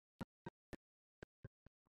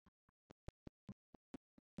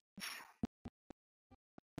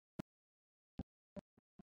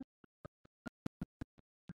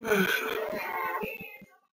I've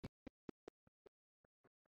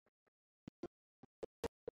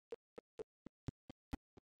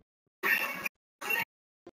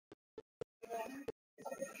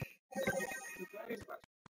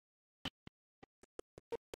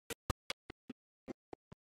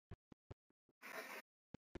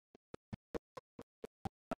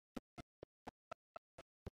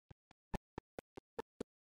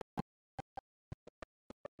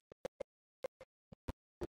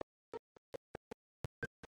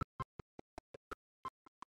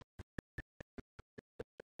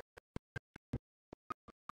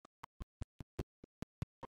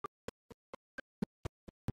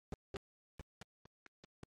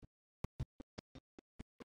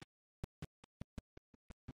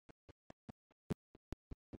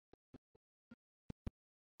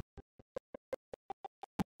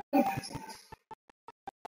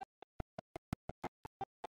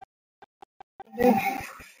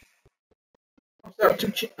got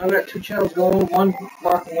two channels going. One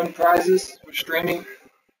marking win prizes for streaming.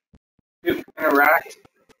 Two interact.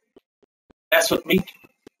 That's with me.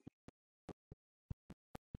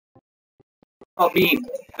 Oh, Bean.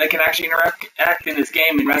 They can actually act in this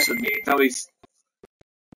game and mess with me. It's always.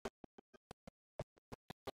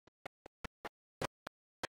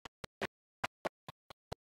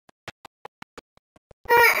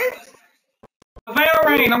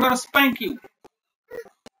 Valorant, I'm gonna spank you.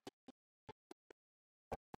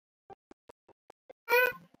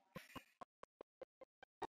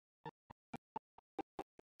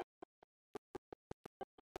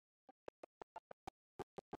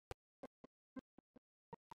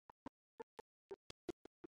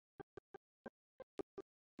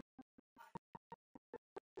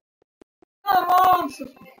 Come on.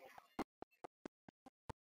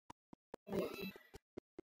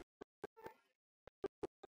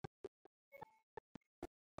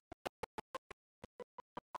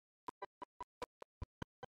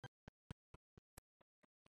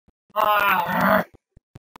 Ah.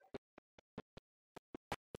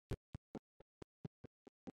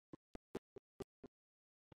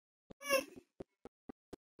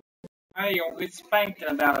 Hey, you'll get spanked in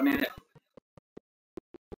about a minute.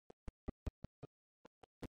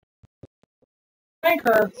 Spank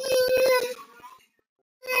her.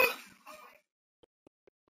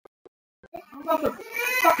 I'm about to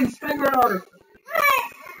fucking spank her daughter.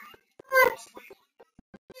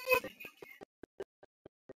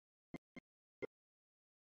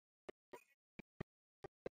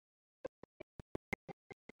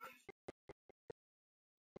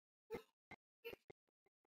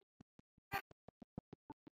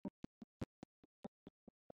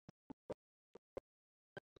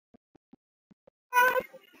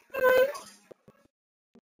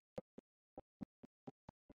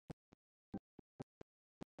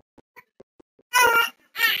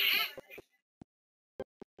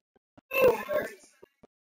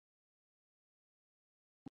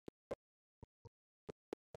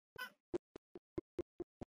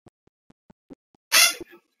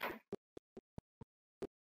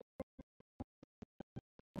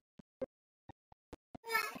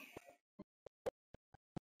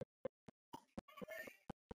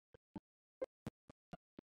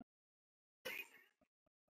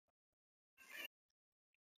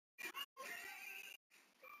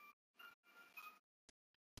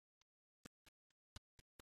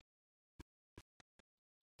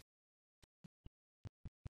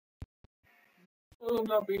 Oh, I'm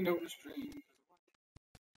not being over stream.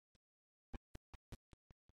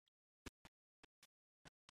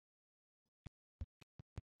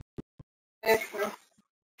 Extra.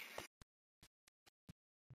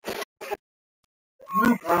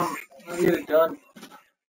 No problem. I'll get it done.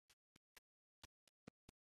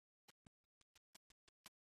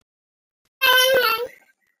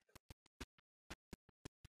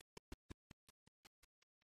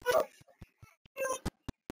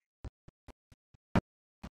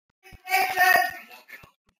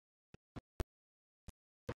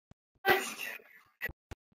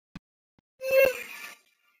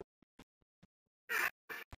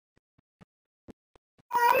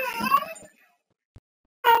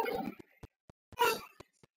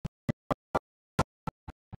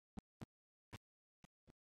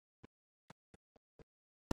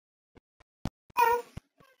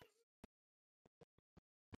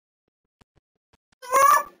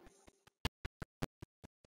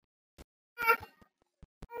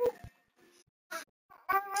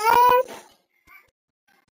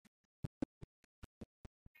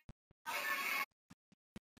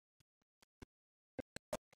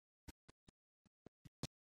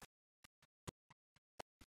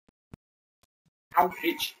 Ow,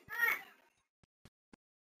 bitch.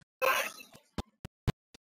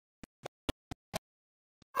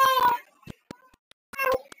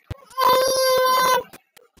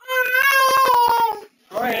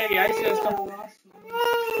 Oh, hey, I see us coming across.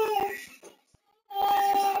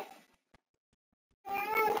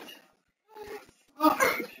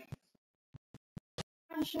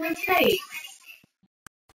 I should say.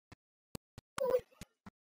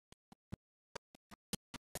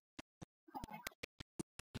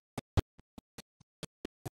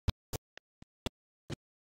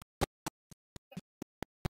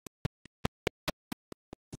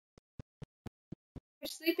 You're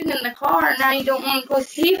sleeping in the car and now you don't want to go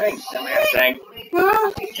sleep. Thanks, dumbass thing.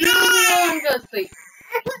 Huh? You don't want to go sleep.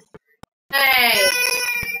 Hey.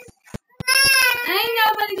 Ain't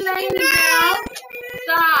nobody laying it down.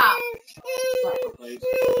 Stop. Stop, please.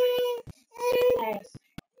 Hey.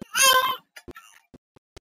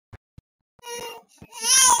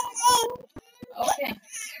 Okay.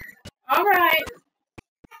 Alright.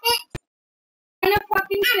 In a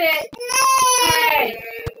fucking fit. Hey.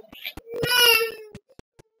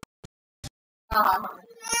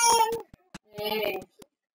 Hey.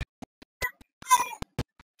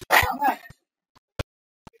 Alright.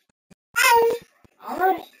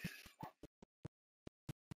 Alright.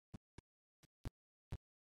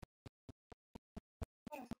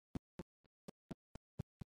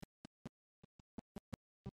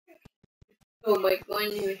 Oh my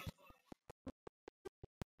goodness.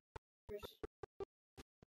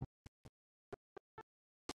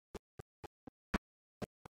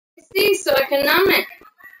 See, so I can numb it.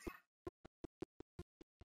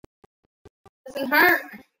 Doesn't hurt.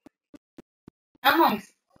 No.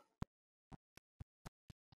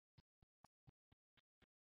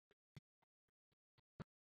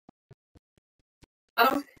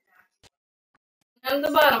 Bottom. Numb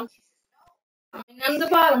the bottom. Numb the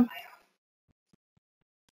bottom.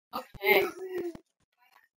 Okay.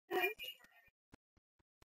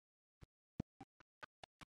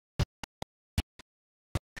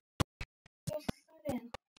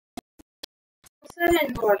 Sit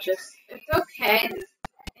in, gorgeous. It's okay.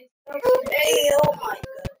 It's okay. Oh my god.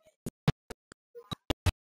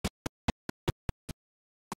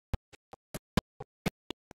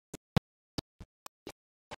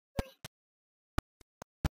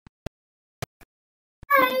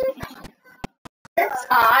 You're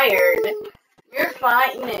tired. You're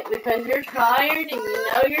fighting it because you're tired and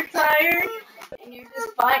you know you're tired. And you're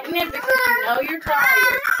just fighting it because you know you're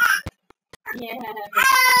tired. Yeah.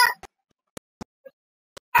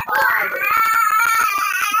 Tired.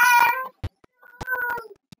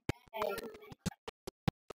 Hey.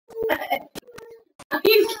 Are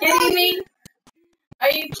you kidding me?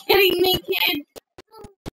 Are you kidding me, kid?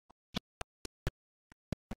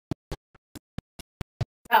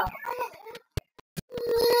 Oh.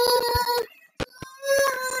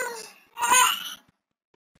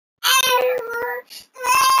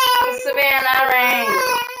 Savannah rain.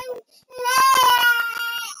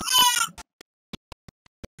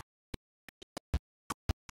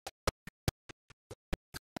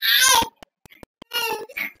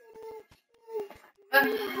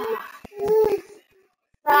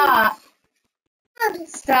 Stop.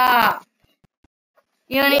 Stop.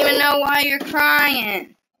 You don't even know why you're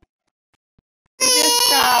crying. Just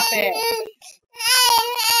stop it.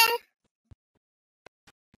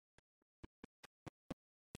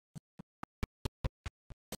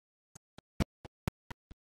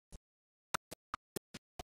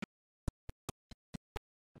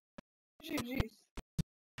 Where's your juice?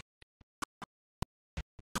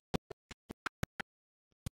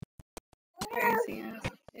 Crazy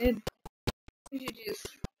ass kid. Where's your juice?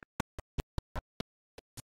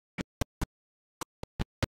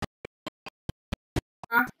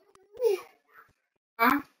 Huh?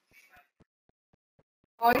 Huh?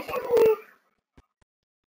 Boy?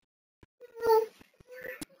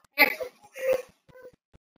 Here.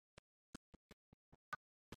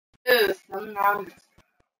 Juice.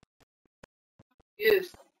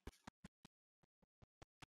 Juice.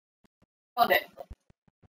 Hold it.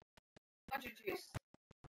 What's your juice?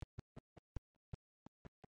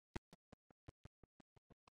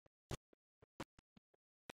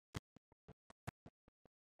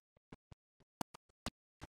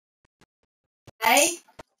 Hey?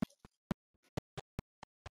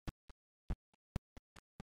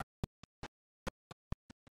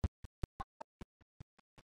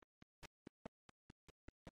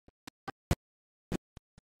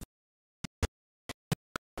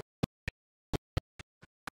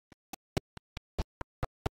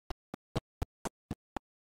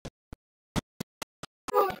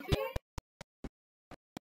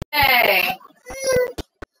 Hey.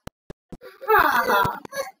 Huh.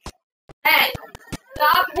 Hey.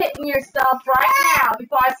 Stop hitting yourself right now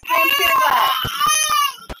before I spank your butt.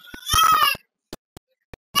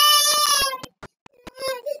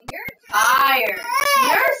 You're tired.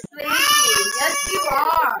 You're sleepy. Yes, you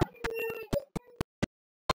are.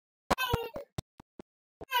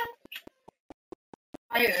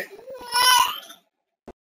 Tired.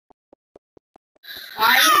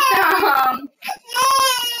 Why you dumb?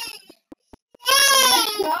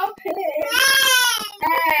 Stop it.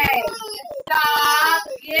 Hey, stop.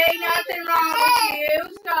 Ain't nothing wrong with you.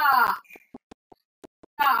 Stop.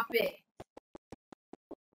 Stop it.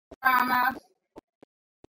 Drama.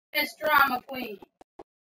 It's drama queen.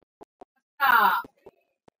 Stop.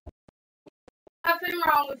 Nothing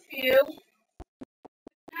wrong with you.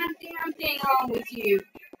 Not a damn thing wrong with you. You're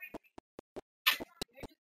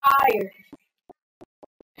just tired.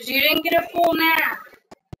 Because you didn't get a full nap.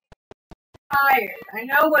 Tired. I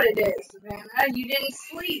know what it is, Savannah. You didn't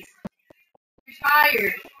sleep. You're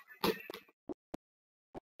tired.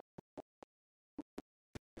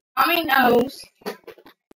 Mommy knows.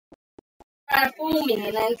 Trying to fool me,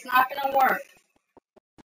 and then it's not going to work.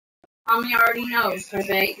 Mommy already knows, her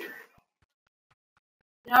baby.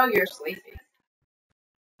 No, you're sleeping.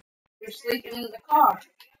 You're sleeping in the car.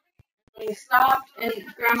 When you stopped and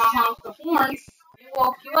Grandma honked the horns, it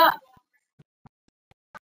woke you up.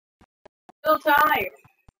 Still tired.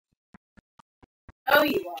 No,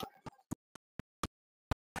 you are.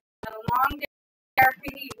 Had a long day at therapy.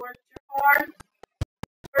 You worked hard.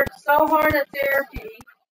 Worked so hard at therapy.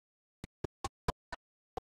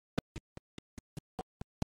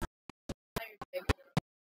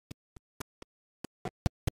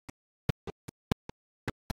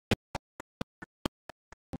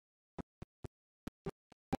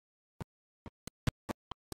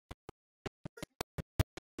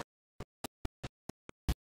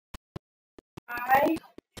 I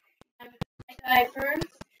have my diapers.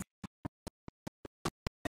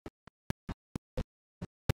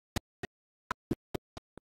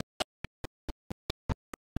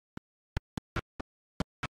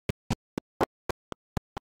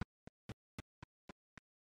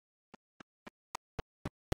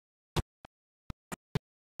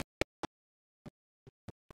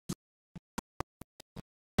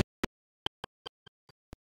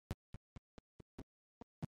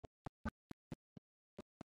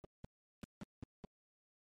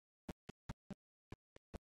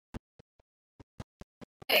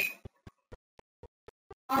 Okay.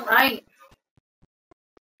 Alright.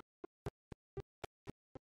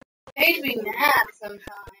 Hate to be mad sometimes.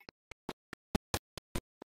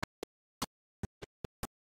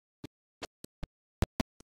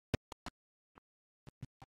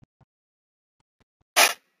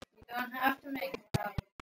 You don't have to make it up.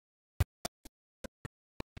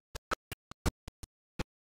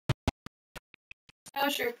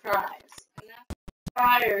 How's your cries? Enough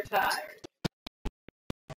cry or tired?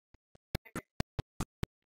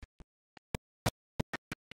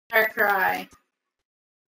 Or cry.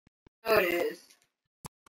 Oh, it is.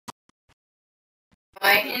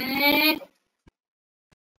 Fighting it.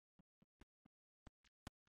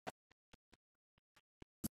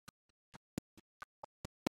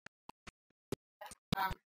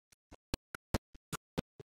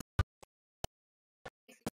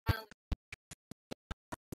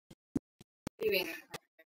 Leaving.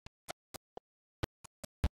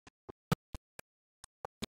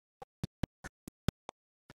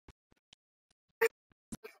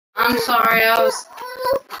 I'm sorry, I was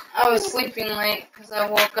sleeping late because I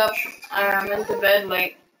woke up. I went to bed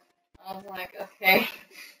late. I was like, okay,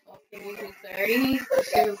 well, can we do 30?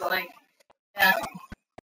 She was like, yeah.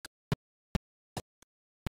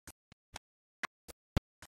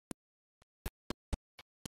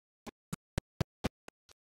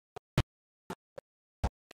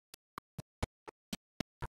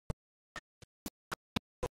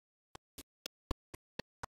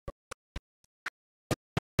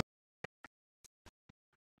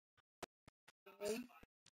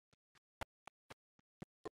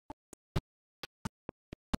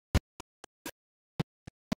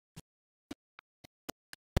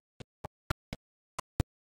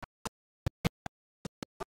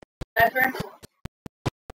 Pepper.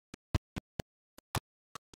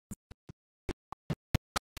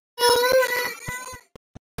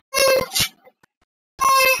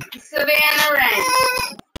 Savannah Wren.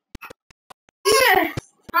 Yes,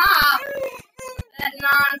 stop that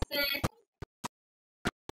nonsense.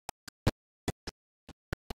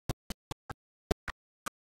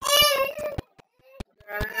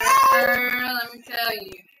 Let me tell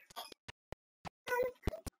you.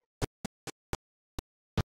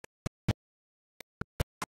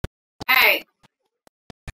 Hey.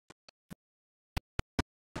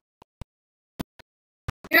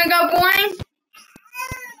 You wanna go boing?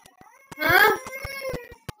 Huh?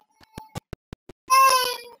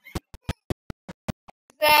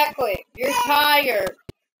 Exactly. You're tired.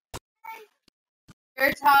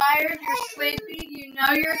 You're tired. You're sleepy. You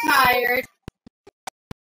know you're tired.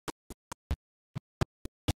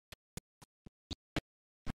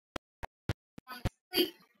 Want to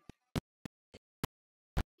sleep.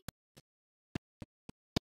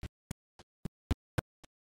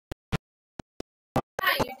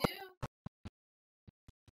 Yeah, you do.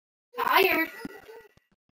 Tired.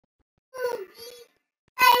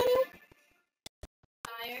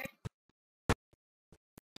 Tired.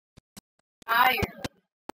 Tired.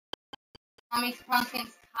 Mommy's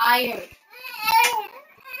pumpkin's tired.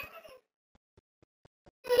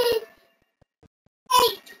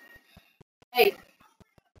 Hey.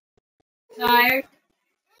 Tired.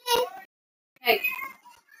 Hey.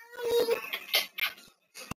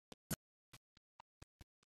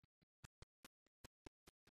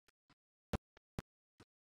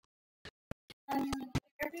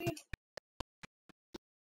 Therapy?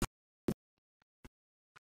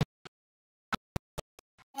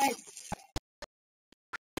 Nice.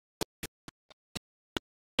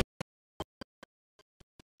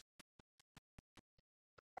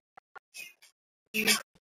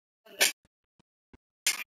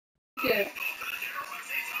 Good.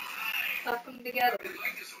 Tuck them together.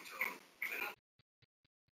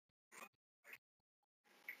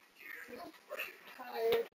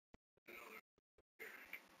 Tired.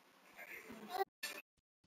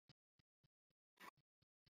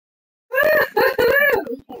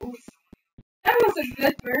 That wasn't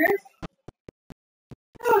good for her.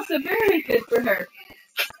 That wasn't very good for her.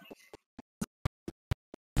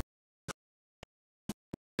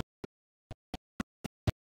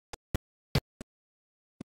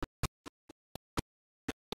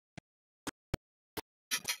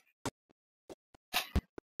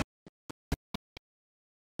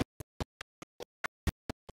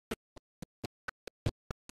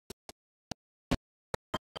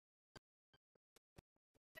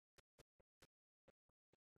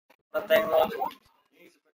 That thing won't.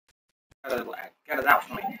 Get it out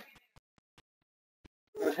for me.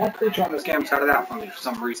 There's one creature on this game that's got it out for me for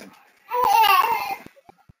some reason.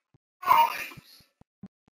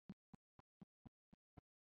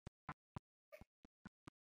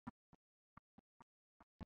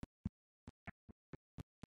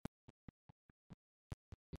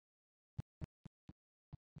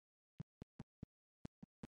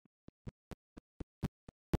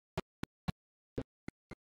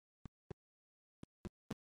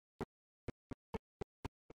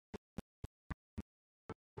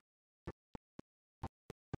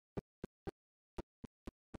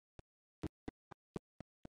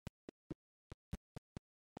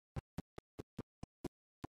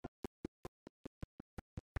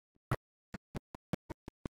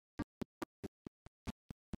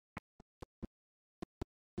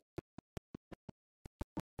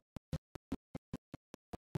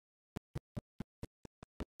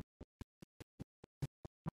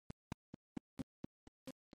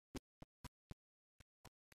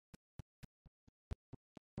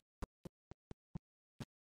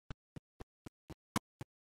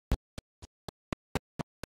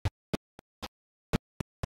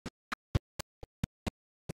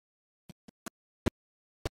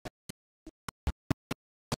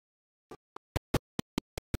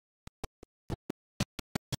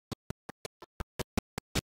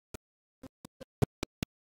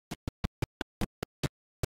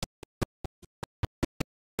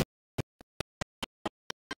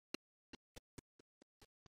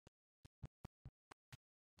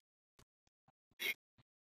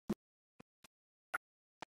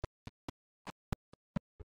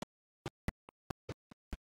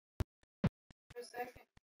 For a second.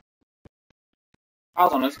 I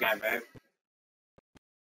was on this game, babe.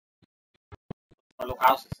 My little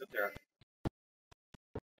house is sit there.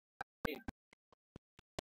 Here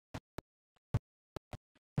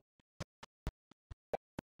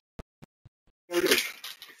it is.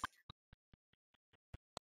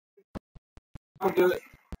 I'll do it.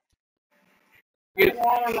 Get it.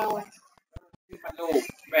 Watermelon. Get my little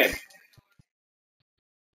bed.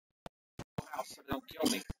 House so they don't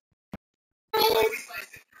kill me.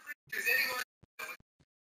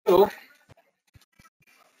 Oh,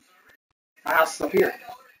 my house is up here.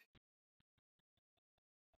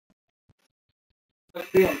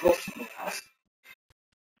 Let's be on close to my house.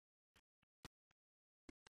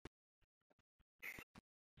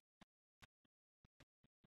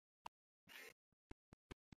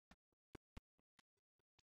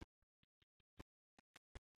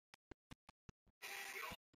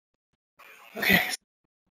 Okay.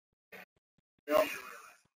 Yep.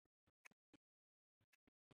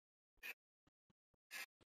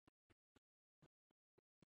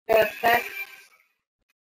 Perfect.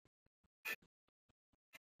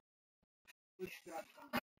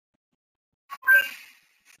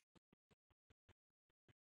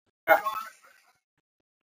 Yeah.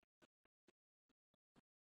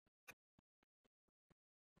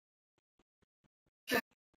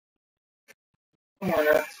 Come on,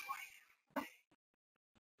 there.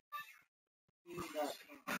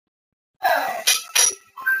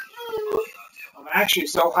 I'm actually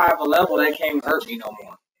so high of a level they can't even hurt me no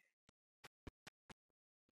more.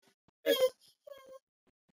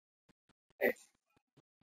 Hey,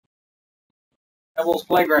 Devil's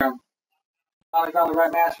Playground. Finally found the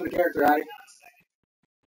right mask for the character, Addy.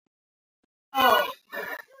 Oh.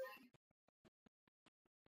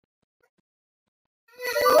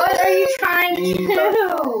 What are you trying to do?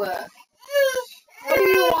 What do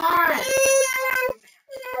you want?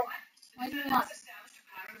 What do you want?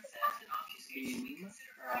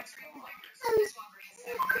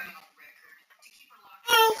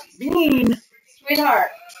 Bean!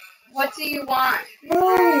 Sweetheart, what do you want?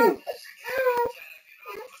 No!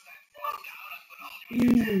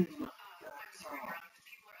 Bean!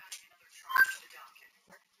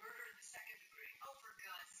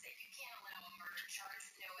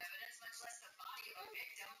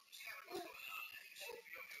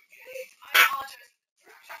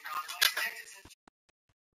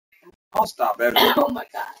 I'll stop it. Oh my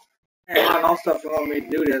god. Hey, I'll stop if you want me to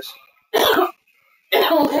do this.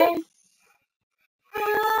 Okay.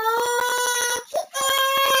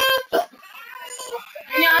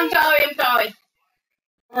 Yeah, I'm sorry.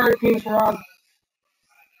 Alright, penis Ron.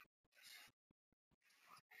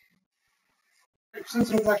 Since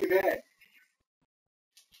it looks like your dad.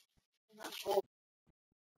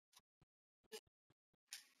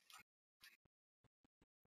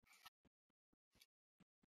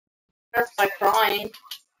 That's by crying.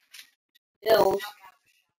 Ill.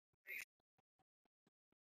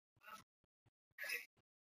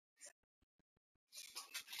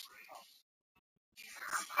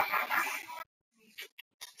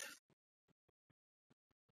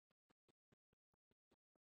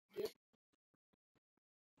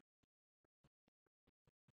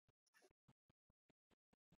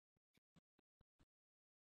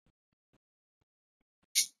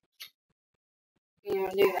 You know,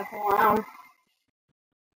 do the whole hour.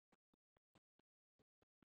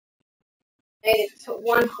 Made it to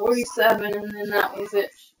 147 and then that was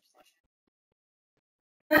it.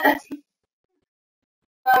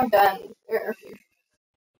 I'm done.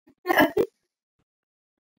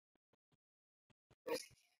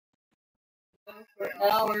 For an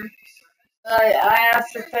hour. I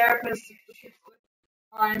asked the therapist if she put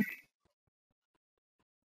time.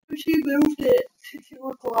 She moved it to 2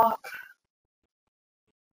 o'clock.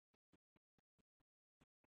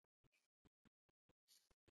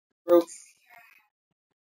 Bro.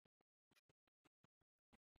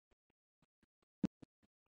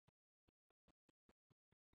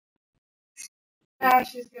 Now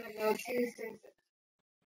she's gonna go Tuesdays.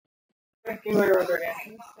 Thank you, my other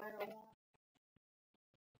hand.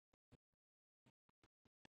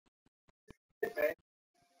 Okay.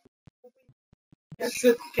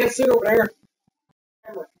 Can't sit over there.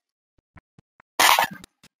 Remember.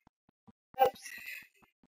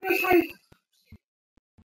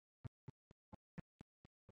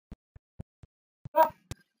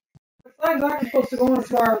 The flag's not supposed to go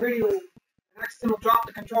into our video and accidentally drop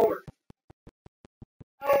the controller.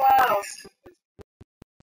 Oh wow.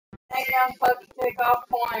 Hang on, supposed to take off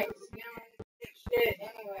points. You don't get shit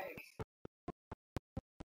anyway.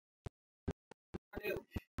 I do.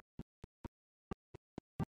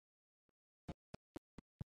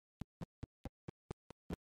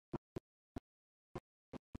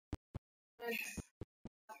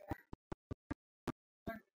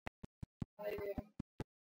 I do.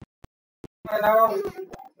 And I always do that.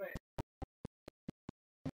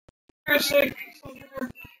 Here's shake.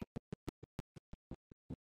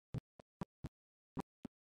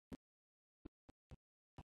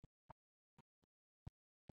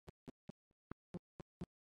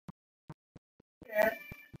 Yeah.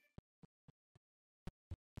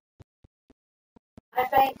 I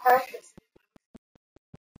think perfect.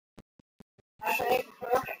 I think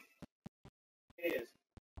perfect. It is.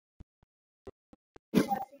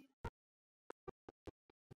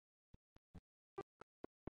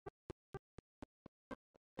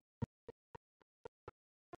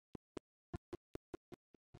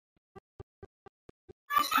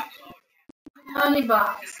 Honey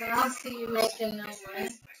box, and I'll see you making no money.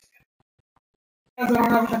 Because I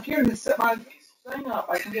don't have a computer to set my thing up.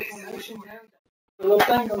 I can get the nation down. The little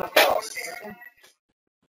thing on my cross. I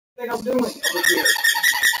think I'm doing over here.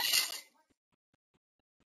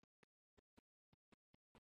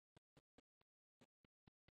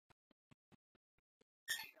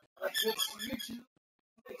 It's YouTube.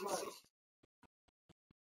 Make money.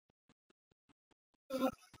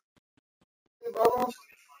 Hey, Bubba.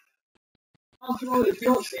 If you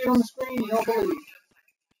don't see it on the screen, you don't believe.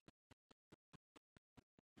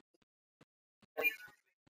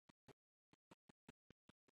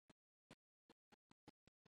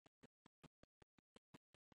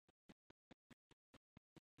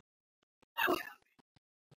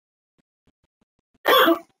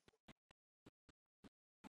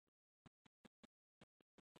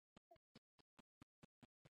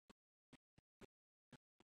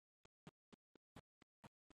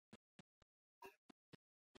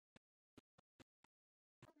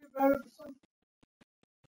 About it for some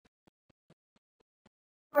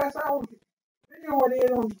class hour video I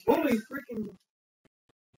did on bully freaking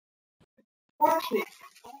watch it.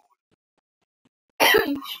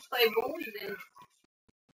 You should play bully then.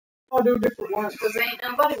 I'll do different ones. Because ain't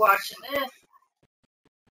nobody watching this.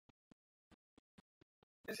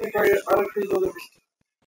 It's like other people that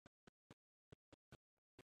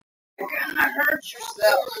You're gonna hurt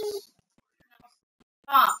yourself.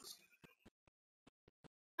 Stop.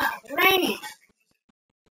 Raining.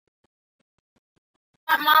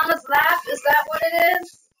 Mama's lap, is that what it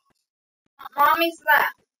is? Mommy's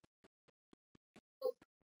lap.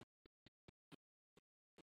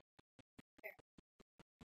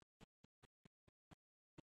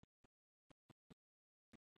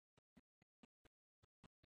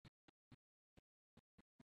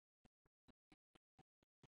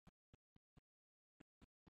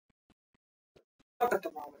 up at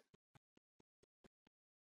the moment.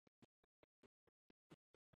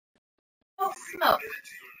 Oh, smoke.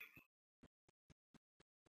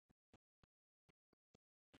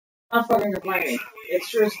 I'm fucking complaining.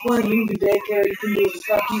 It's just fun. You can do daycare. You can do the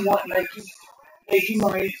stuff you want. Make you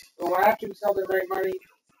money. But when I have to sell to make money,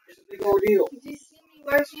 it's a big ordeal. Did you see me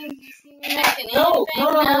working? Did you see me making No,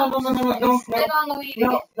 anything? no. Spit on the weed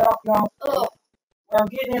No. Oh. What I'm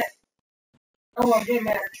getting at,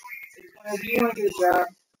 is whenever you want to get a job,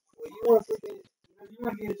 or you want to freaking, if you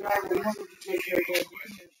want to get a job, or you want to take care of things, you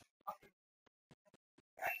can just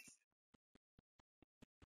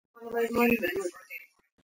want to make money, but you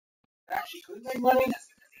actually couldn't make money.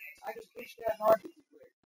 I just pitched that hard to you.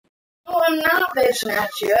 Oh, I'm not bitching at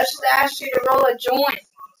you. I just asked you to roll a joint.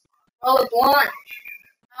 Roll a blunt.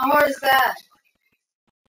 How hard is that?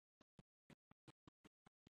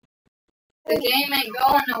 The game ain't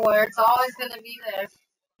going nowhere. It's always going to be there.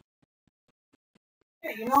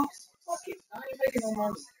 Hey, you know, fuck it. I ain't making no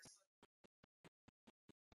money.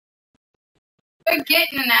 You're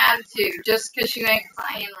getting an attitude just because you ain't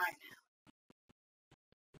playing right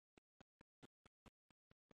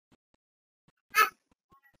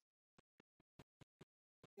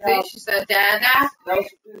now. See, she said, Dada. That was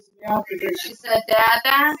pissing me off because she said,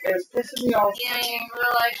 Dada. It was pissing me off. You didn't even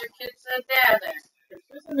realize your kid said Dada. It's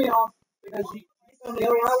pissing me off because you told me,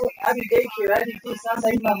 oh, I do daycare. I do this. I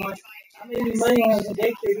made my money. I made me money when I was in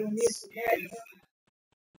daycare doing this and that.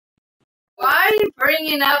 Why are you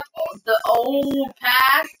bringing up the old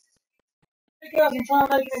past? Because I'm trying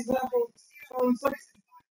to make an example. Showing something.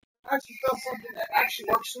 Actually, something that actually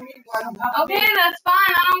works for me. Okay, that's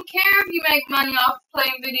fine. I don't care if you make money off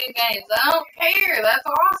playing video games. I don't care. That's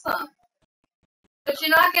awesome. But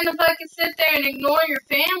you're not gonna fucking sit there and ignore your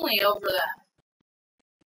family over that.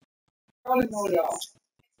 I don't ignore y'all.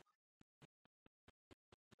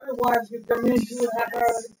 Their wives get them in 2.5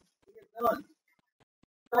 hours to get done.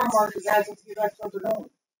 Some market guys have to get back to what they're doing.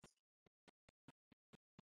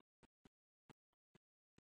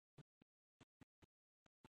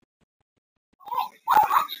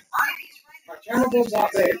 My channel goes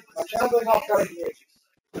out there. My channel goes off 30 years.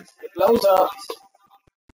 It blows up.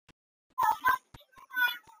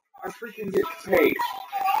 I freaking get paid.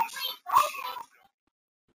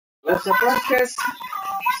 Let's the broadcast.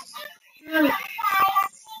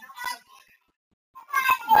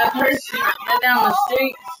 That person right down the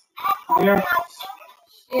street. Yeah.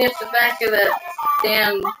 She hit the back of that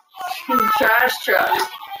damn trash truck.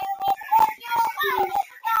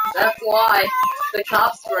 That's why the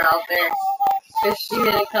cops were out there. Because she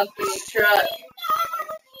hit a company truck.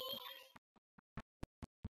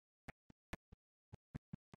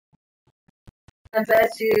 I bet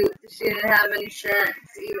you she didn't have insurance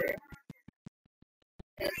either.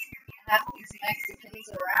 Because half these Mexicans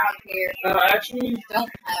around here Actually,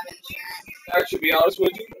 don't have insurance. I should be honest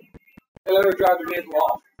with you. They let her drive the vehicle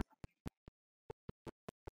off.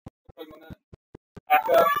 Back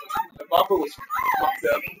up. The bumper was fucked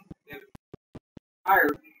up. The tire,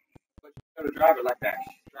 but you gotta drive it like that.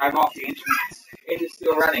 Drive off the engine. Engine's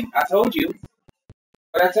still running. I told you.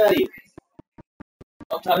 But I tell you,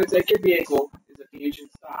 sometimes take your vehicle is if the engine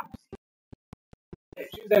stops. If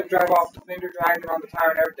she was able to drive off the fender, driving on the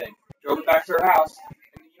tire and everything, drove it back to her house,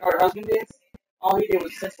 and you know what her husband did? All he did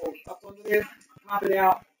was simple up under there, pop it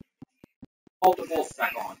out, hold the bolts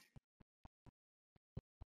back on.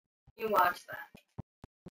 You watch that.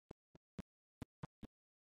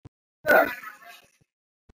 Good.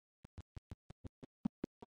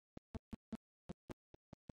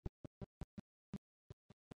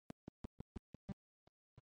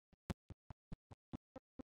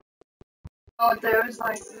 Oh, there was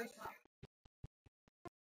like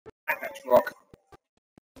That truck.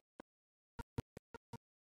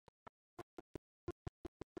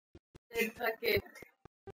 they fucking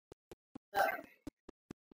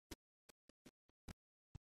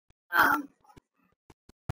um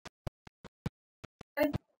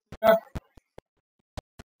Yeah.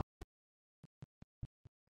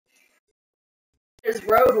 there's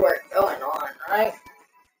road work going on, right?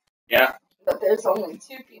 Yeah. But there's only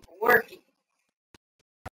 2 people working.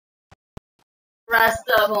 The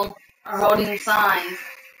rest of them are holding signs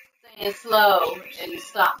saying slow and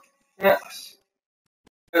stop. Yes.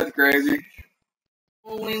 That's crazy.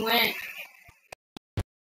 When we went,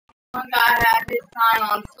 one guy had his sign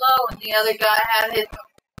on slow and the other guy had his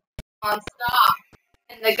on stop.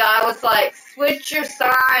 And the guy was like, switch your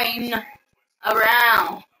sign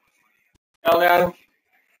around. Yelled at him.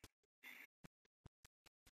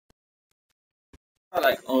 I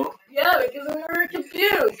like, oh. Yeah, because we were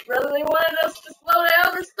confused whether they wanted us to slow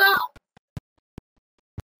down or stop.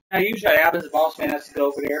 Now, usually that happens. The boss man has to go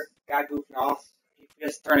over there. Guy goofing off. He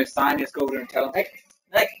just turn his sign. He has to go over there and tell him, hey,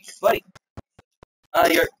 buddy.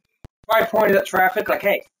 You're probably pointing at traffic. Like,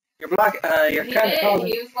 hey, you're blocking. You're He kind of did. causing.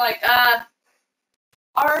 He was like,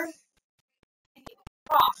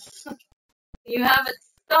 cross. You haven't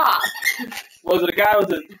stopped. Was it a guy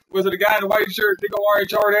with Was it a guy in a white shirt? Big old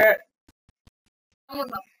orange hard hat? I was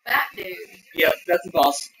a fat dude. Yep, that's the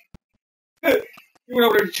boss. He went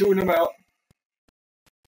over there chewing them out.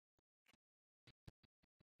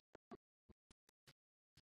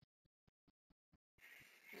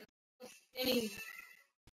 Skinny.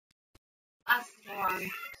 I swung.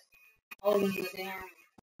 Holding it down.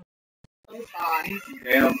 Sometimes.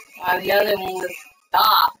 Damn. While the other one was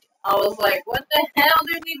stopped. I was like, what the hell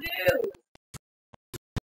did he do?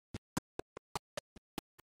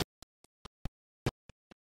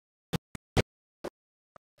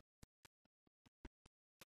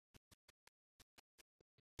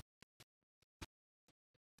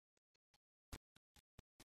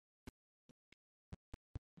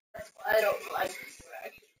 That's why I don't like this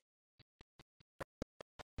track.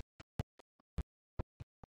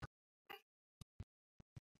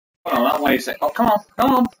 Hold on, that way you say, oh, come on. I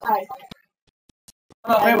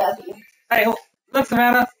Come on, love you. Hey, look,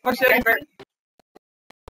 Savannah. What's your name? Love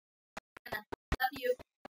you.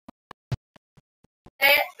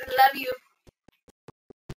 Hey, love you.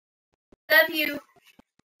 Love you.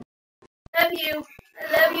 Love you. I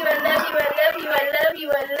love you. I love you. I love you. I love you.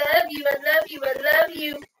 I love you. I love you. I love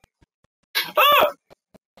you. Oh!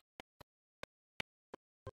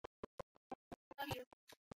 Love you.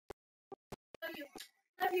 Love you.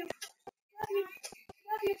 Love you. Love you.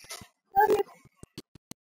 Love you. Love you.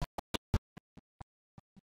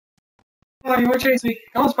 Come on, you want to chase me?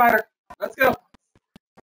 Come on, Spider. Let's go.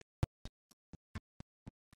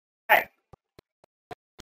 Hey.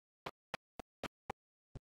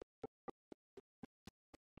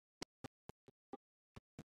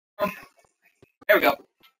 There we go.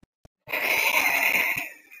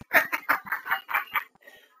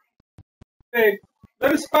 Hey,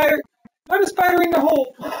 let a spider in the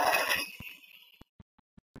hole.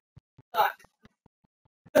 Fuck.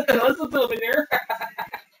 Let's look over there.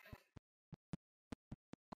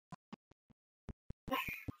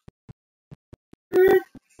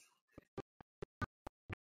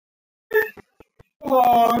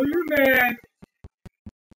 Oh, you're mad.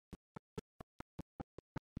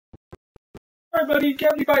 Alright, buddy, you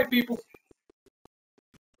can't be biting people.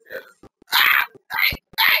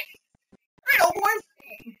 Hey, old boy.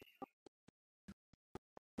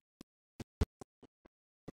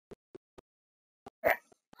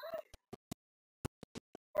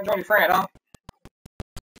 Want to join your friend, huh?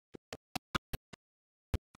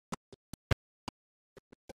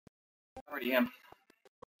 Already am.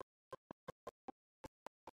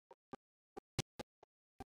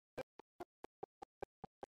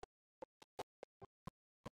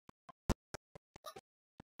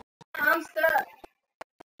 I'm stuck.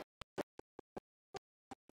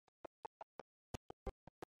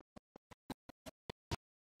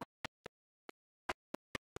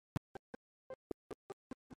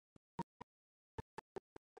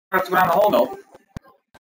 I have to go down the hole though.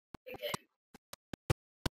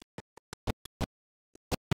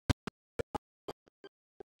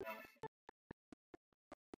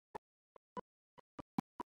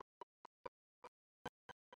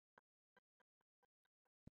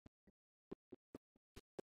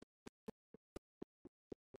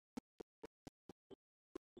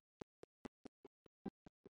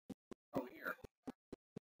 Over here.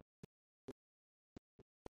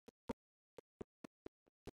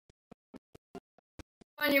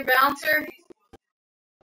 On your bouncer?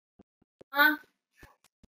 Huh?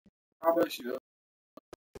 Probably should.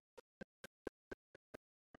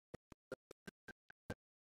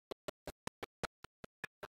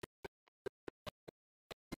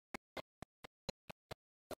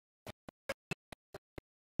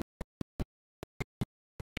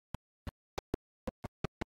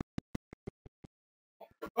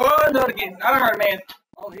 Oh, not again. Not a right, man.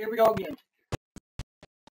 Oh, here we go again.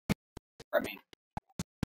 Right, man.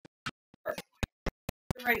 Perfect.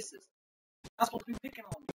 You're racist. I'm supposed to be picking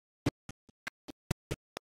on you.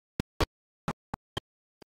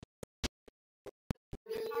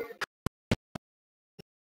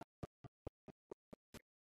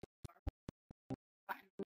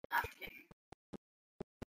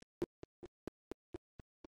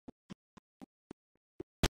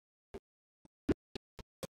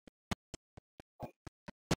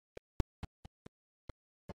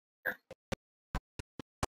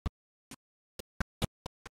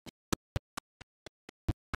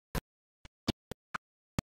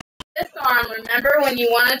 This arm, remember when you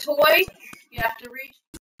want a toy, you have to reach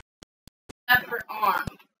a separate arm.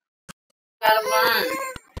 You gotta learn.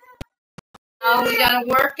 Oh, we gotta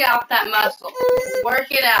work out that muscle. Work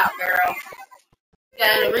it out, girl. You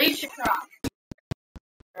gotta reach across.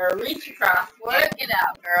 Or reach across. Work it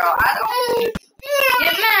out, girl. I don't.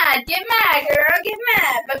 Get mad, girl. Get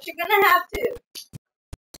mad. But you're gonna have to.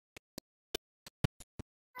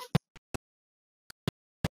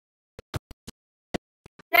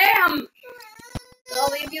 Damn. I'll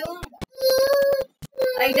leave you alone.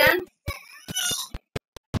 Are you done?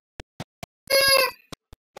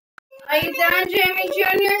 Are you done, Jamie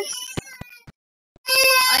Jr.?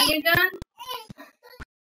 Are you done?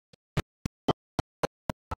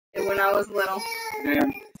 When I was little.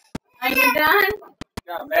 Damn. Are you done?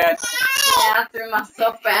 Got mad. Yeah, I threw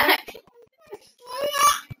myself back.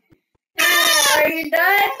 Are you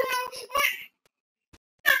done?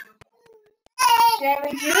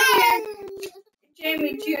 Jamie Jr.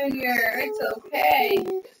 Jamie Jr. It's okay.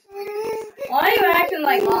 Why are you acting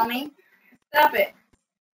like mommy? Stop it.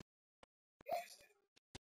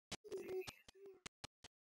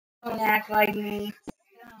 Don't act like me.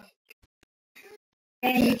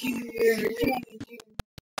 Jamie Jr. Jamie Jr.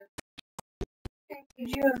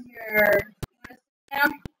 Jamie Jr. Now?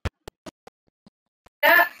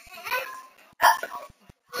 Stop.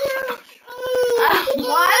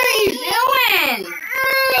 What are you doing?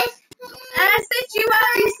 I said you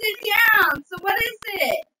up, you sit down. So what is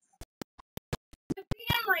it? Quit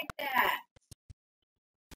being like that.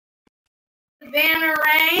 Savannah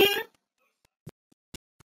Rain?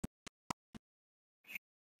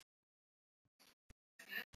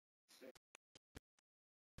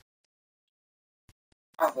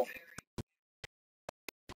 Awful.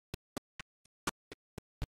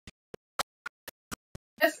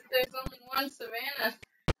 Yes, there's only one Savannah.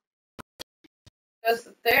 Goes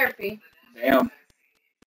to therapy. Damn.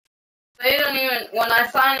 They don't even, when I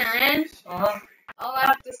sign her in, all I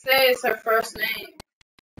have to say is her first name.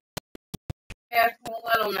 Yeah, we'll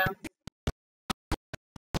let them know.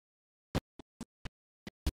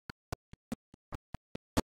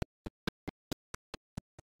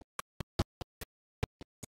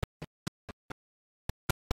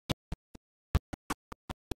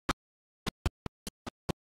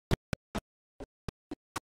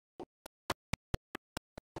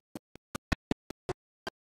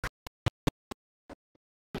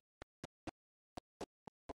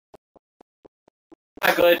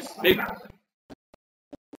 Not good. Big.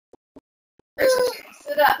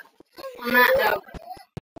 Sit up. On that note.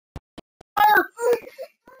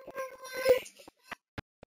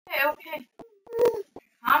 Okay.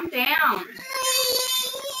 Calm down.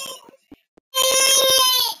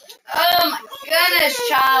 Oh my goodness,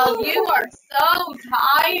 child. You are so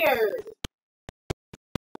tired.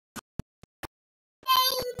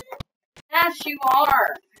 Yes, you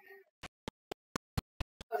are.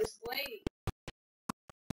 Go to sleep.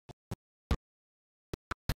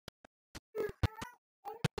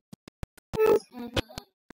 Mm-hmm.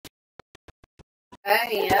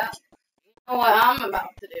 Hey, yeah. You know what I'm about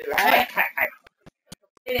to do, right?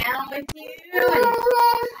 Sit down with you and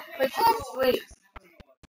put you to sleep.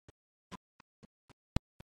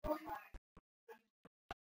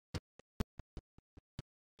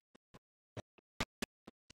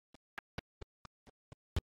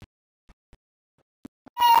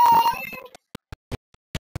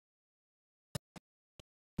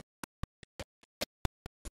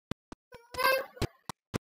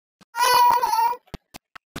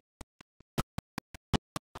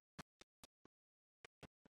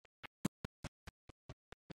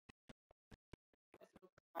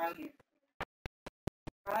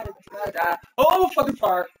 Oh, fucking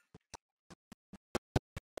fart.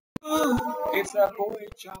 Ooh, it's a boy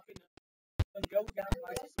chopping and go down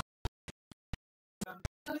my.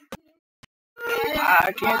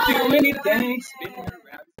 I can't do anything spinning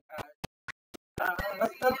around.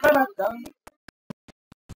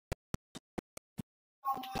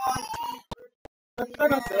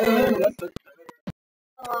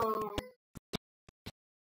 Oh.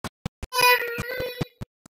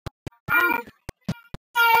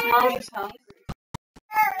 Mommy's hungry.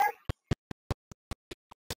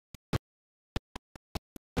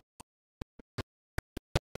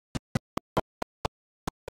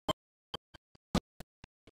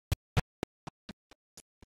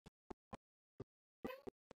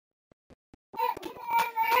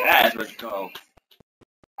 That's what you call.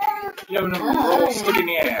 You have a roll stick in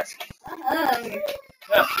the ass.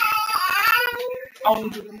 Yeah. On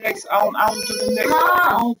to the next, on to the next,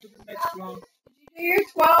 on to the next one. Did you do your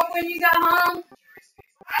 12 when you got home?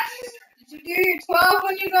 Did you do your 12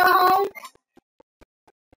 when you got home?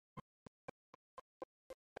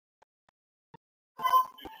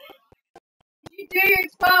 Did you do your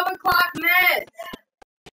 12 o'clock meds?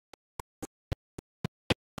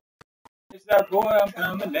 It's that boy, I'm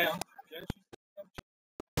coming down.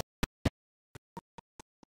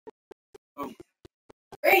 Oh.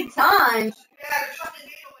 3 times.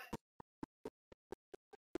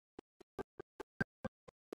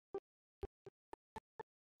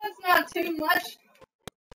 That's not too much.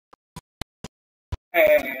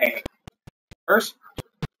 Hey. First,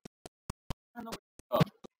 I don't know what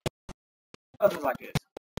nothing like this.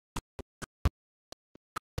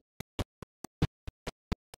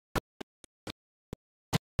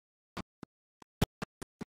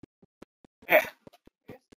 Yeah.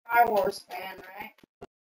 You're a Star Wars fan, right?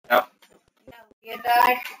 Yep. You know, Jedi.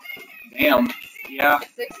 Damn. Yeah.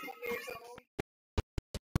 60 years old.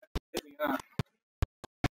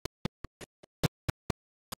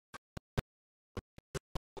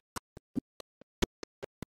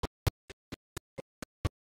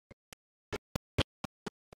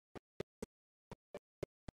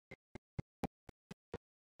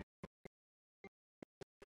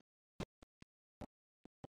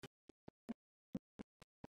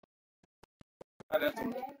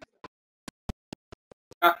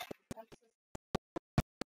 Yeah.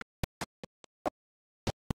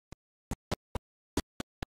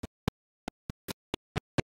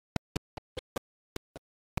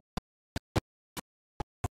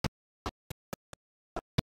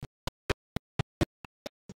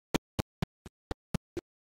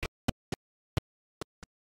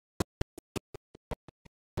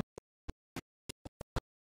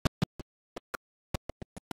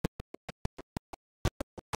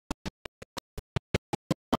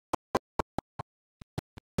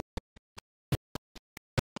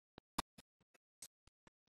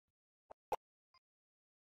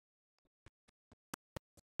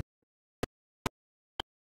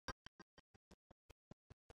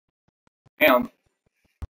 Damn.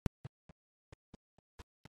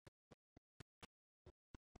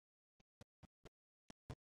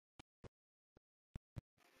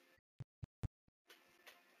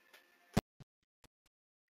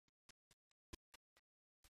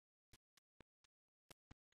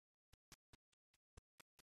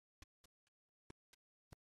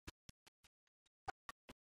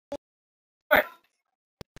 Right.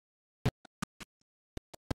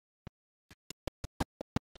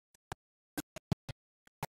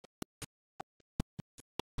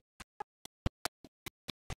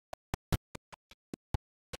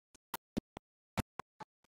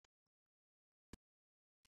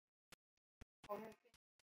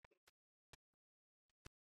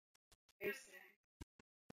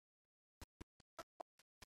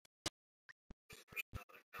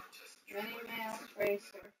 Minnie Mouse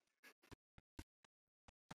Racer.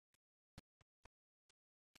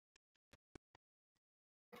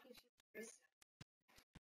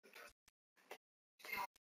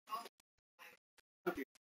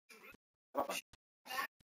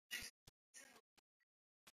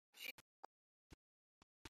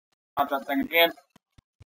 Stop that thing again.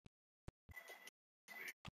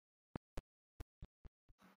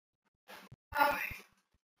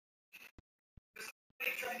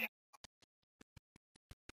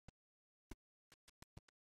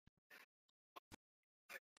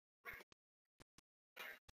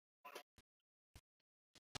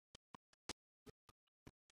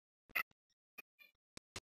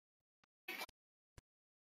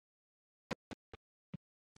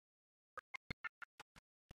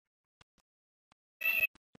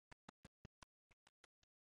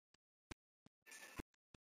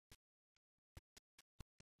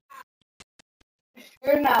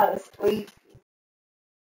 You're not asleep.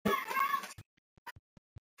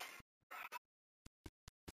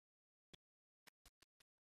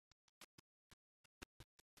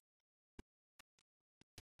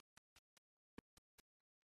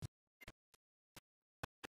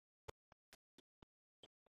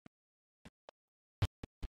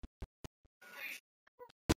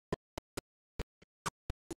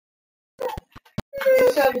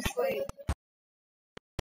 You go to sleep.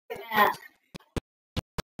 Yeah.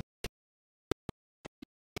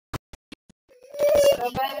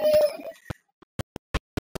 Go back.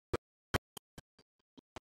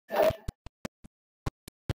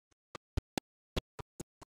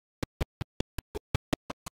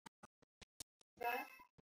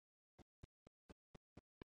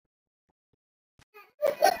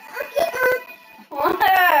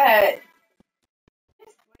 What?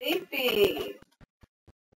 Sleepy.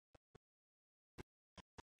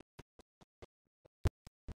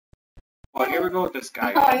 Well, here we go with this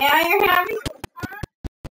guy. Oh, now you're happy? Huh?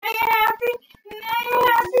 Now you're happy? Now you're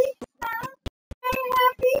happy? Huh? Now you're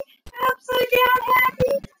happy? Upside down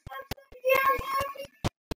happy? Upside down happy?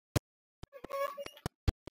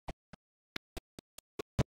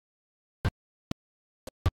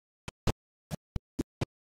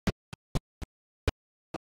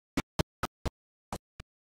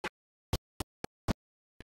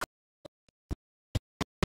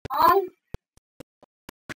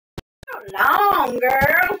 Long,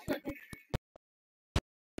 girl.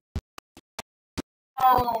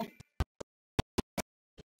 Oh.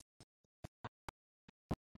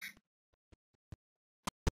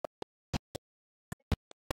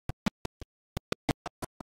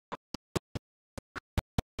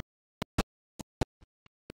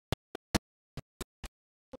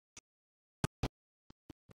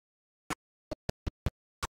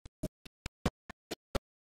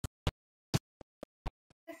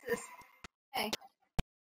 This is, hey,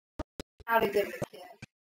 how to give a kid.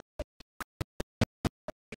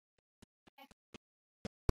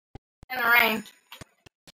 In the rain.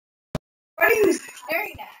 What are you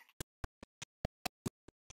staring at?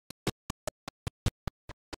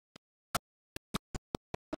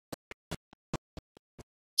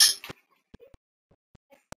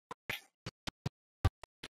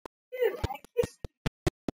 Dude, I kissed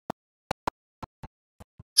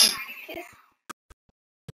you. Kiss.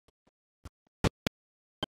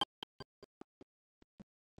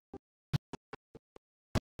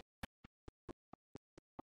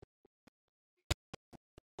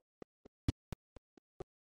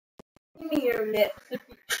 Give me your lips.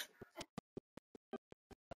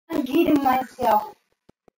 I'm getting myself.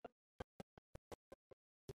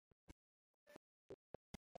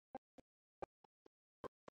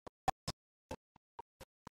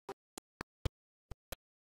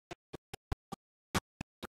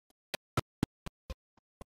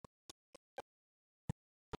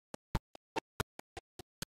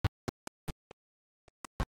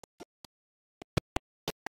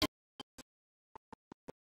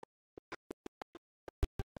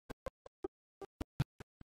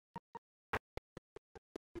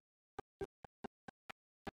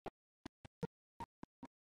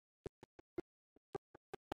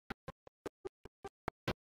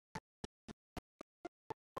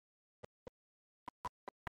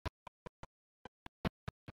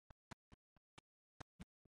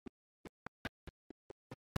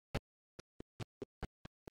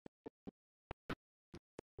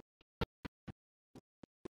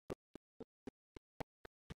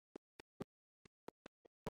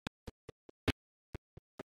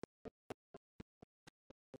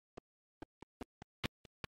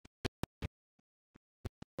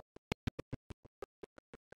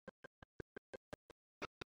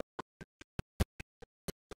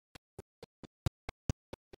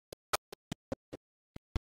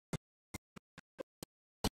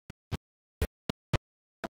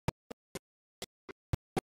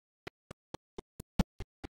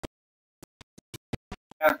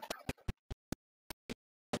 Yeah.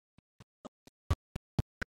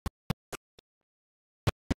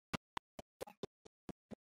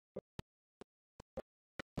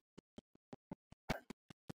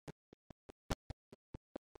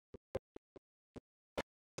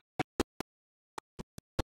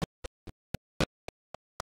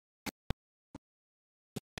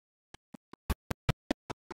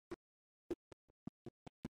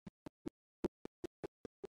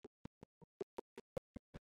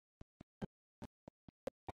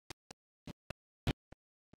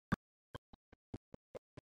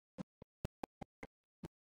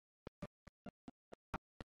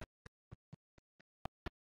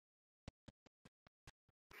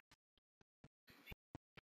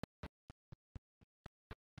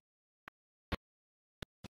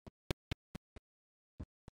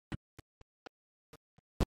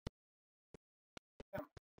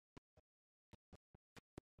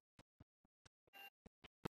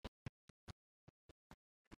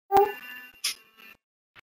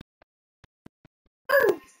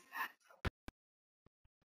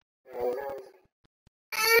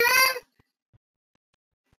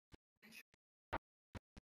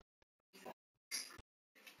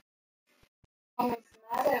 Miss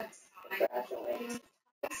Madam, congratulations.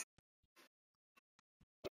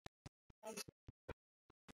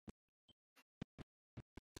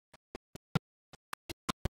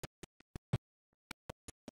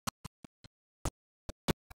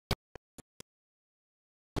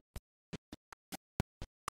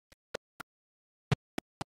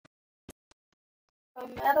 A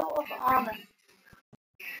Medal of Honor.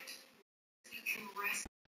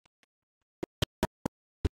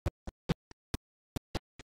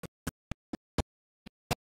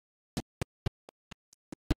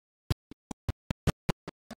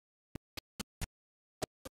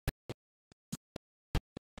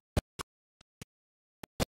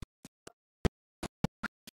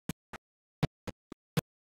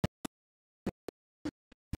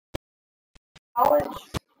 College.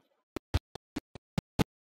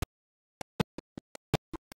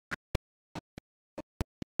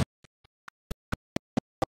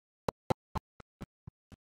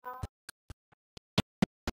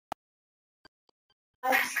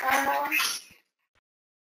 Lifestyle.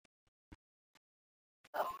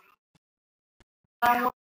 I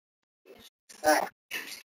want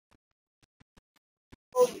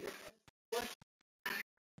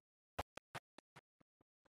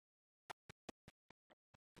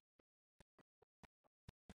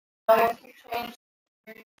to change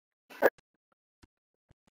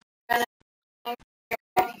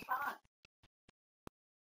any time.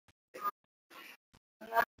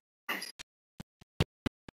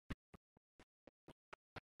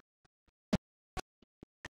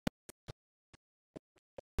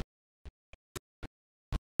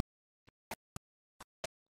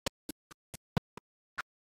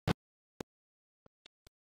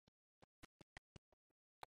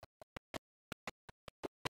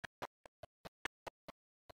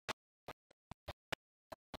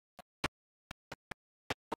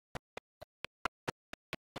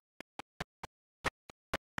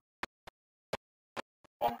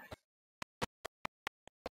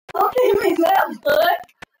 Don't give me that look.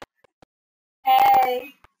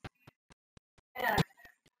 Hey. Yeah.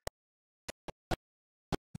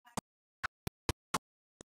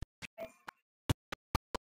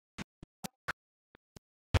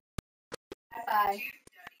 Bye bye.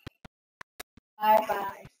 Bye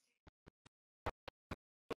bye.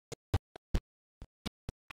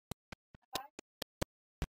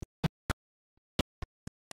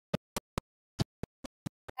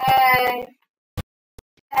 Hey.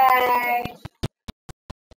 Hey.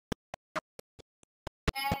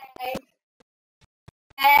 Hey.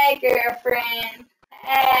 Hey, girlfriend.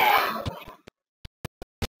 Hey.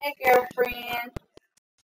 Hey, girlfriend.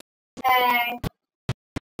 Hey.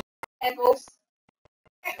 Pebbles.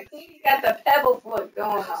 You got the Pebbles look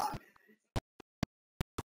going on.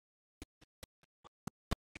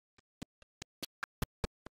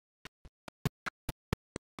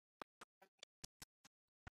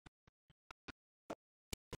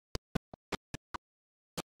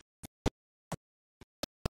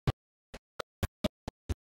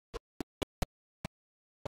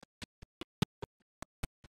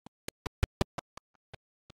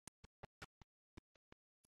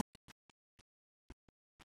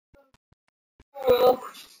 Ugh.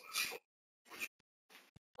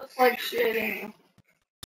 Looks like shit in you.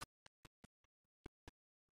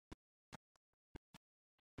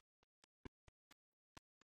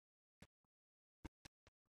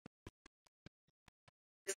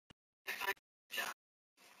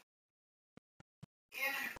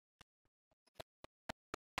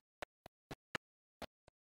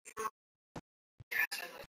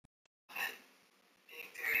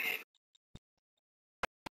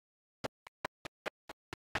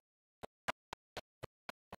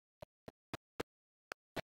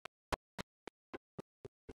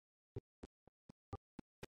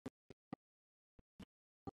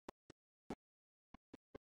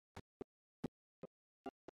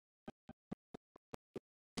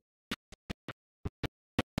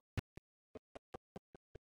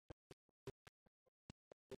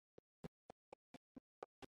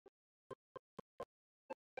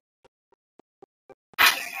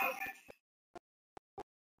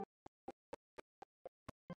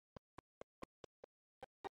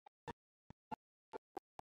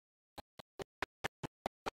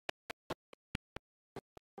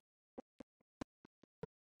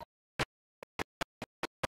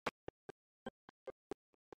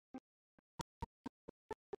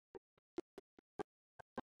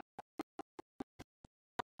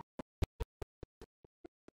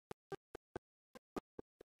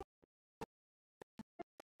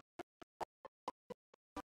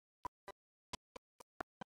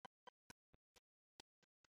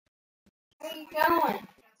 Where are you going?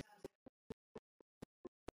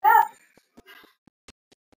 Stop!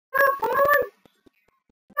 Stop! Come on!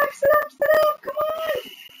 Stop! Stop! Stop! Come on!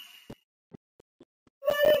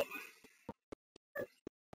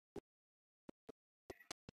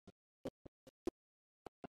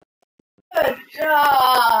 Good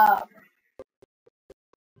job!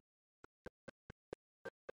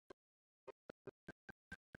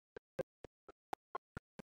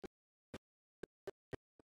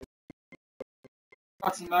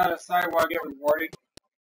 What's the matter? Sidewalk get rewarded?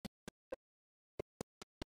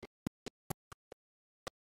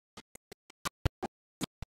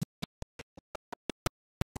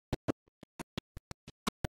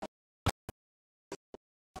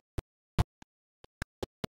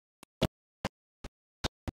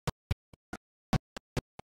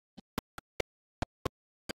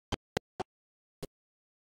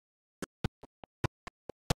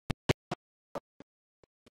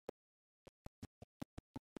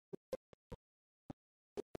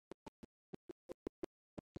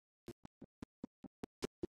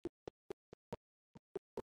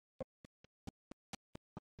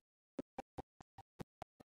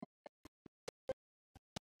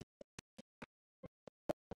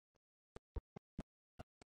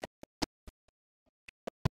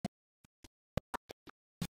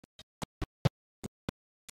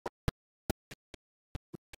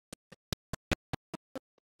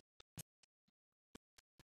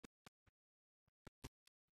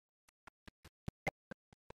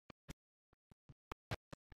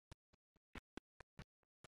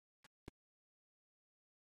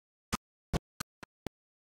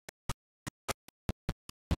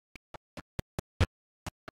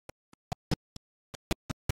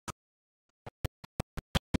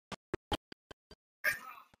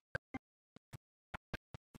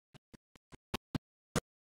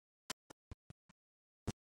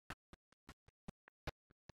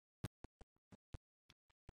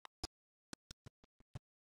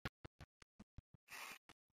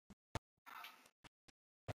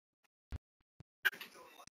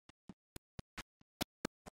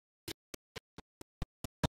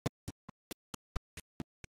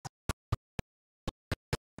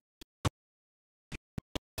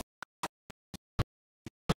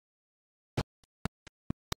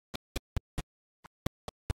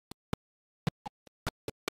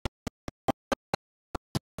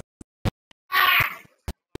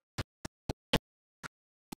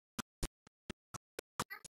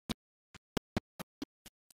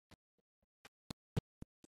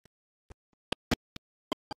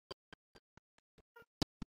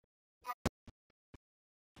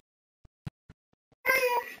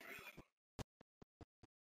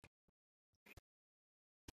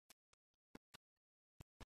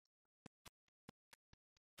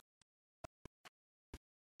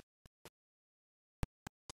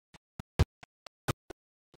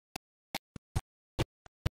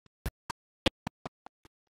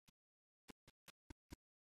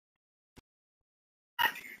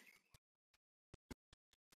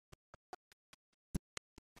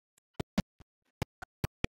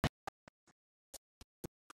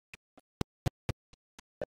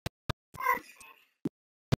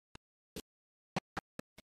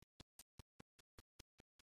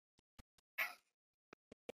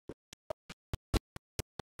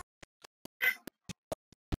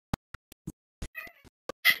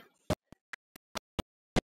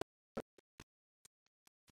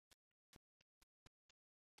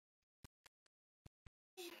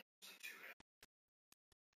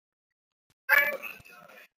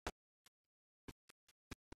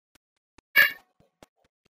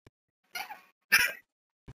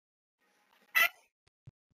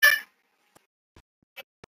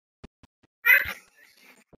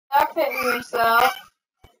 Stop hitting yourself.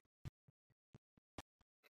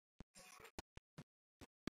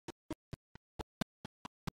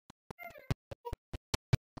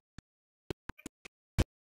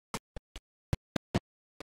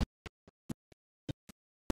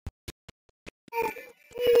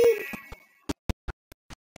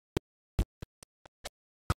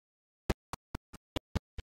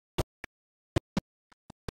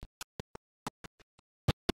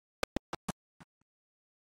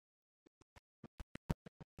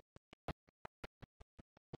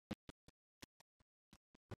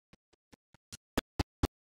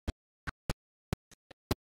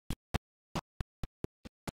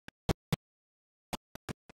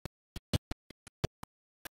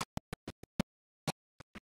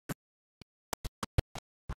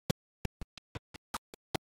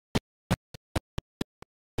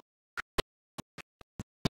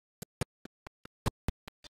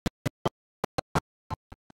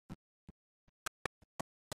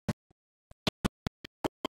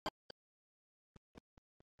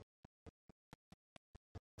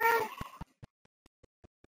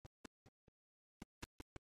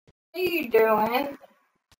 are you doing?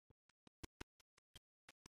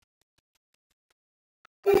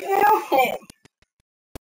 What are you doing?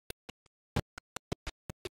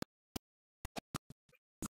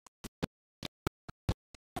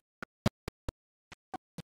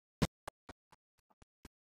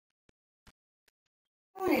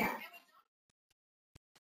 Come here.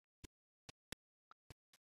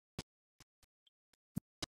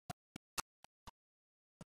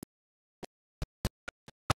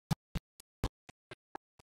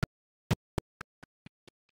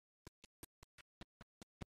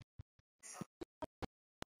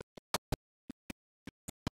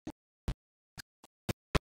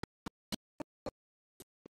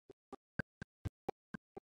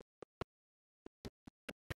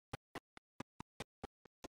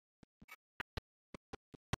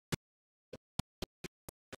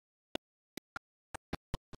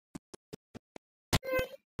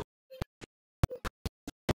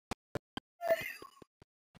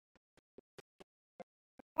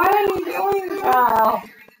 What are you doing, child?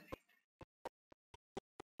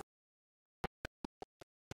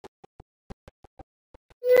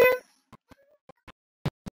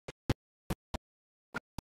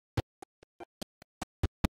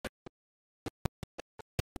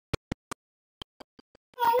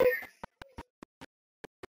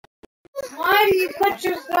 Why do you put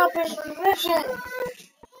yourself in position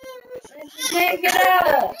that you can't get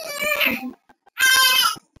out of?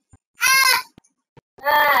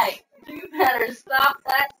 Hey, you better stop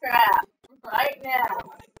that crap right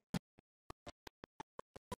now.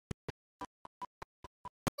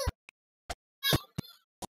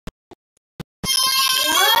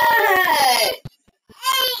 What?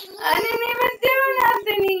 I didn't even do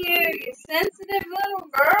nothing to you, you sensitive little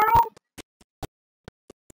girl.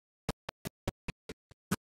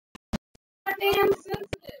 Damn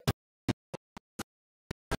sensitive.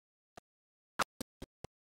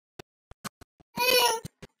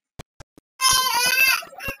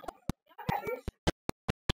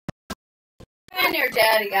 And your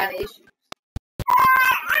daddy got issues.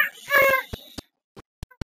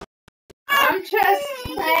 I'm just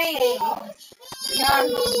playing.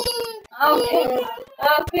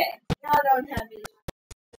 Okay. I don't have issues.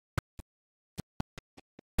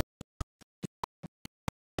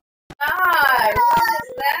 God, what is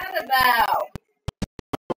that about?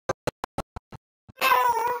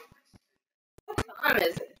 What time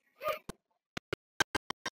is it?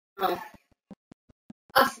 Oh,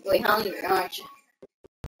 possibly hungry, aren't you?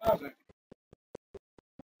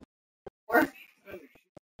 Or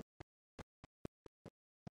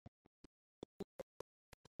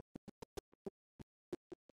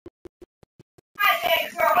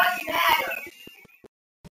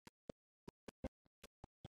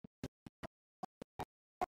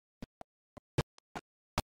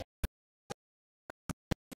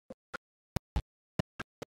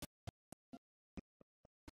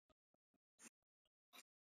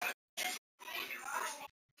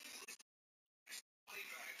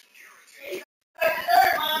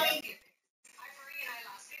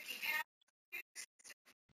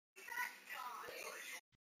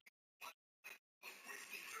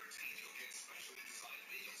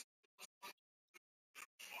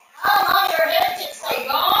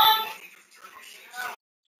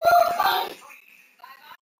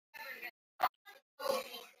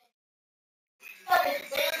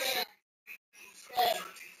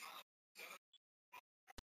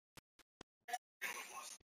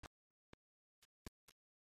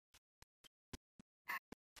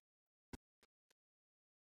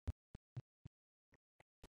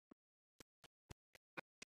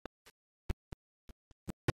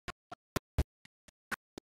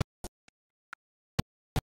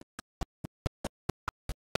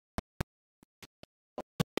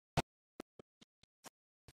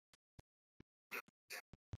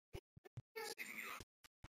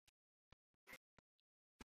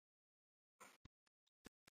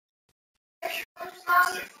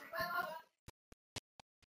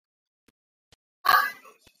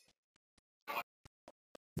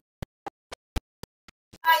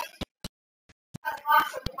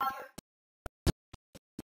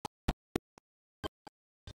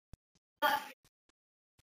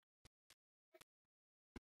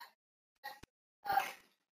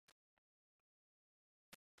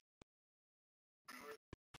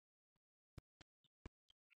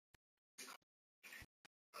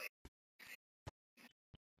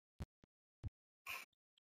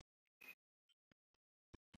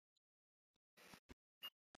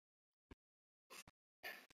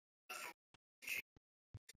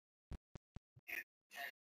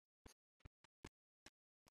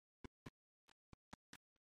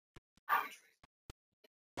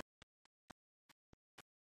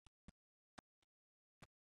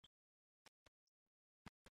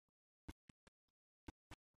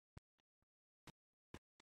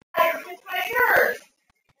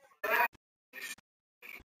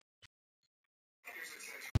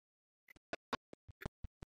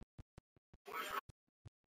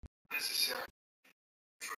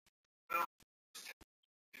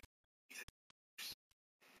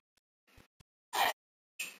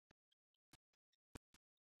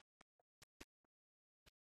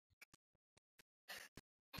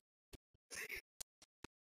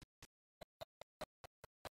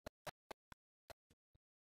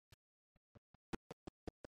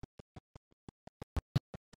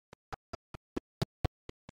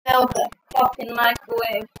Fill the fucking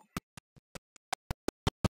microwave.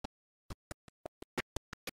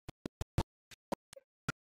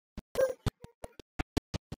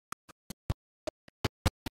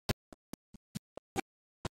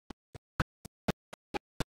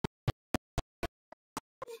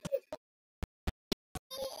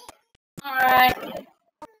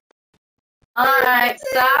 Alright,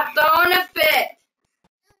 stop throwing a fit.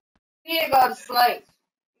 You need to go to sleep.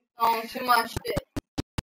 Throwing too much fit.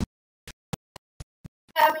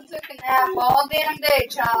 Haven't took a nap all damn day,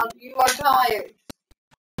 child. You are tired.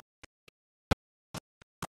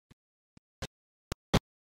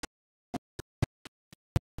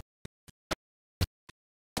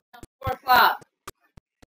 4 o'clock.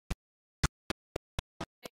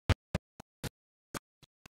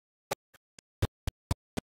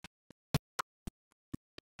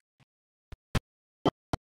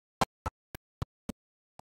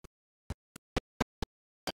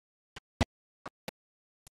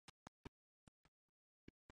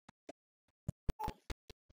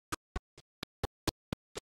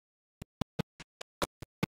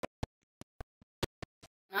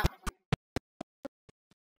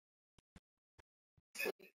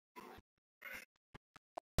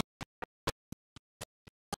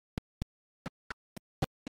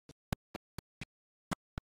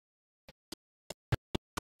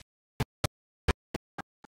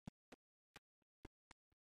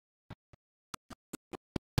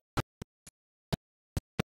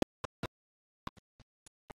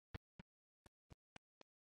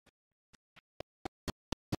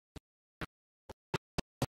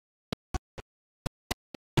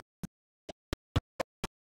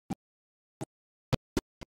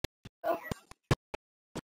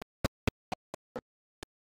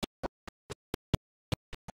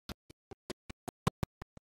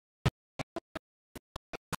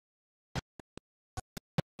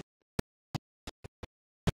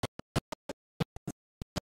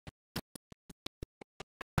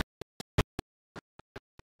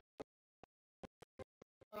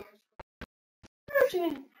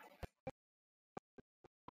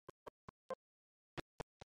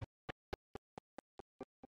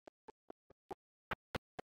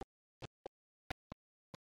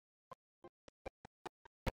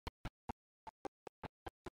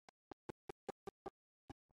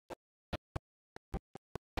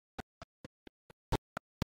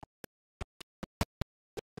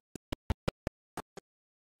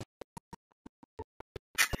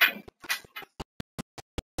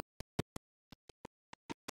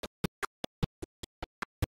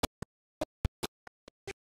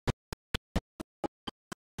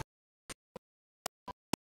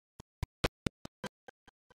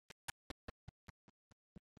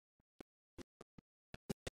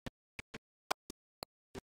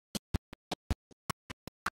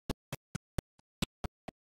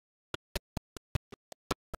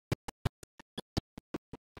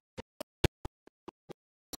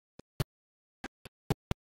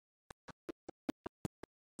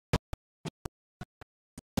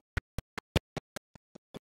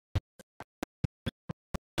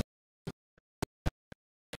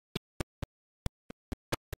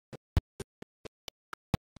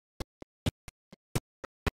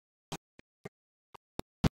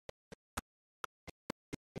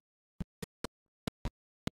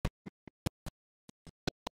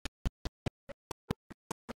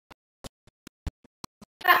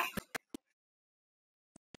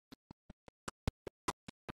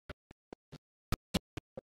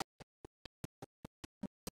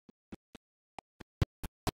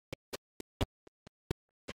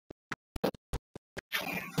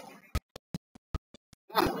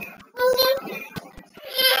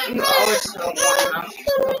 You always so warm.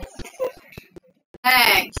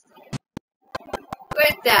 Hey,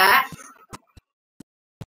 quit that.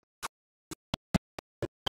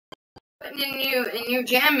 Put in your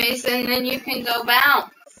jammies and then you can go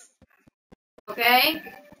bounce. Okay?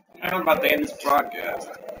 I'm about to end this broadcast.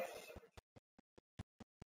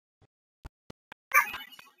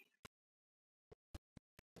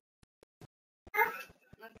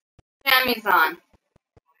 Jammies on.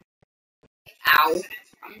 Ow.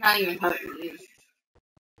 I'm not even hurting you.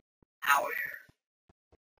 Ow.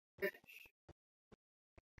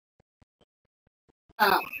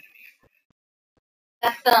 Thumb.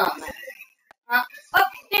 That thumb. Oh,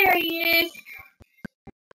 there he is.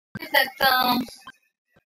 Where's that thumb?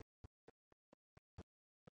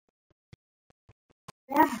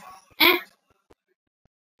 Eh.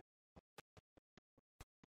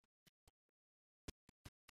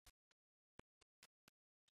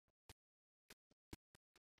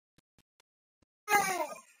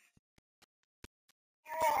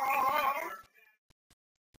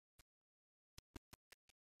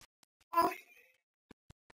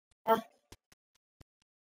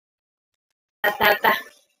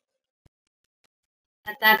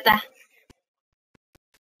 Da. Da.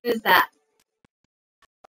 Who's that?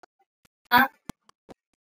 Huh?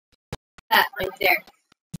 That right there.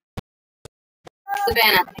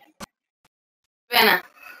 Savannah. Savannah.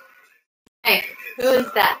 Hey, who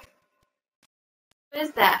is that? Who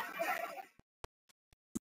is that?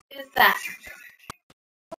 Who is that?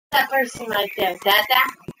 That person right there. Dada?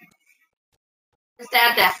 Who's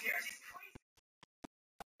Dada?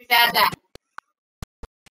 Who's Dada?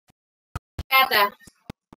 Dada.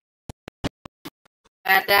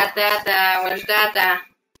 Dada. Where's Dada?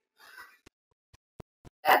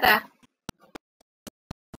 Dada.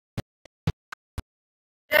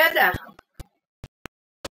 Dada.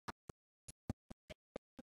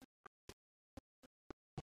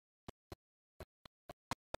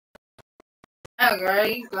 Oh, girl,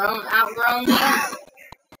 you outgrown me.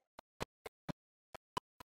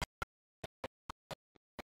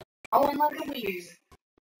 Oh, and look at you.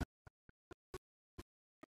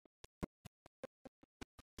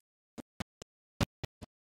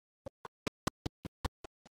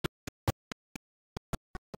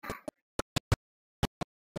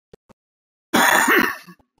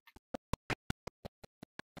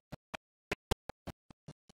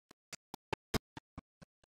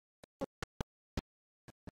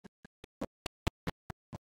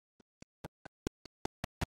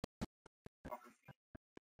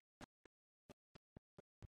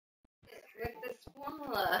 With this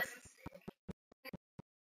formula.